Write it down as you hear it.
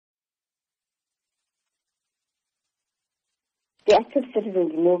The Active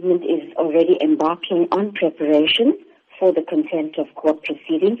Citizens Movement is already embarking on preparations for the contempt of court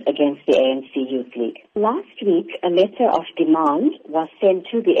proceedings against the ANC Youth League. Last week, a letter of demand was sent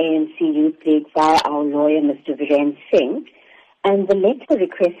to the ANC Youth League via our lawyer, Mr. Viren Singh, and the letter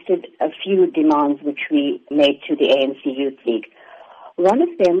requested a few demands which we made to the ANC Youth League. One of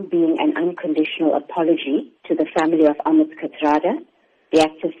them being an unconditional apology to the family of Kathrada, the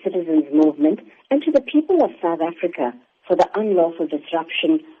Active Citizens Movement, and to the people of South Africa for the unlawful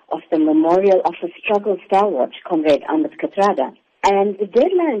disruption of the memorial of a struggle stalwart, Comrade Kathrada. And the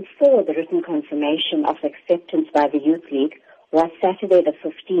deadline for the written confirmation of acceptance by the Youth League was Saturday the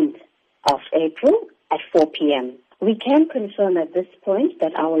 15th of April at 4 p.m. We can confirm at this point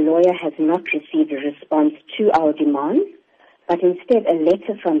that our lawyer has not received a response to our demands, but instead a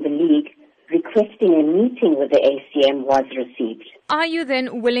letter from the League requesting a meeting with the ACM was received. Are you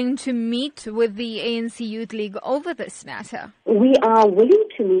then willing to meet with the ANC Youth League over this matter? We are willing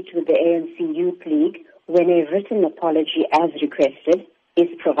to meet with the ANC Youth League when a written apology as requested is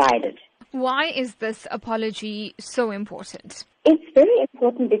provided. Why is this apology so important? It's very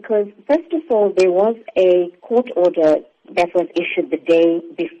important because, first of all, there was a court order that was issued the day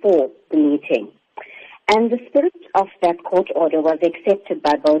before the meeting. And the spirit of that court order was accepted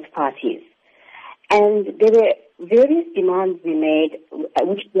by both parties. And there were various demands we made,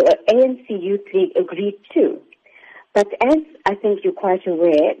 which the ANC Youth League agreed to. But as I think you're quite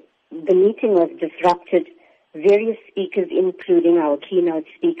aware, the meeting was disrupted. Various speakers, including our keynote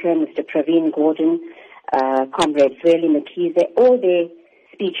speaker, Mr. Praveen Gordon, Comrade Zweli Mkhize, all their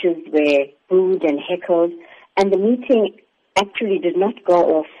speeches were booed and heckled, and the meeting actually did not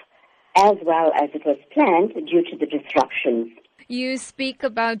go off as well as it was planned due to the disruptions. You speak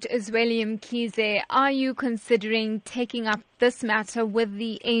about Zweli Mkhize. Are you considering taking up this matter with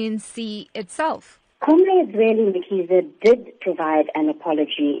the ANC itself? Comrade Zweli Mkhize did provide an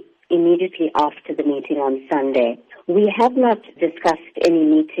apology immediately after the meeting on Sunday. We have not discussed any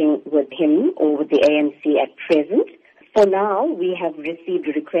meeting with him or with the ANC at present. For now, we have received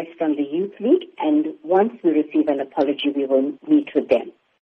a request from the Youth League, and once we receive an apology, we will meet with them.